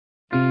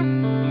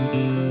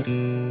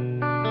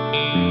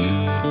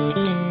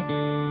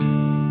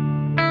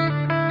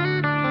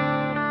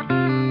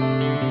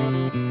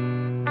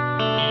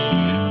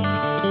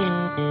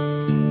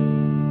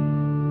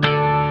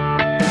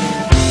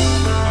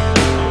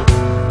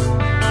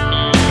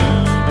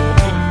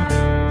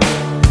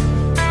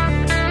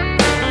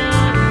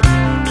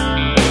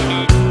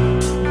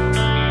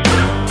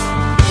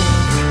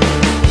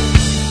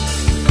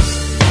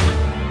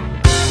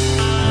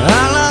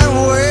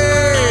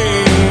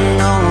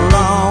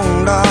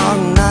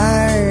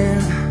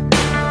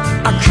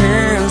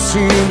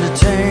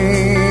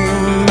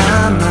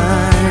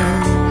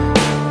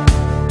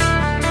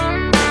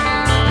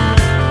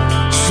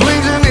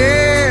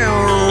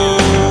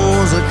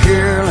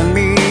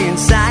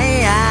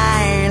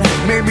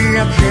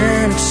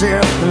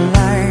accept the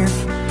life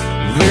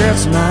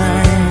that's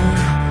mine.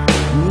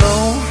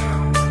 No,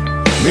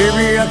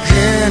 maybe I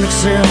can't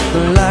accept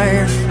the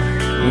life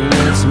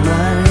that's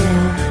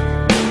mine.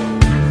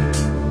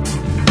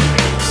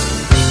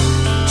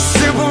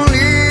 Simple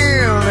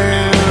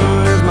living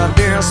is my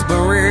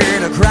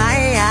desperate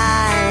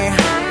cry.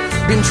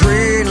 Been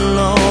trading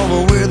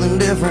love with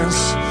indifference,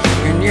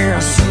 and yeah,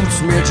 it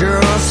suits me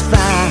just fine.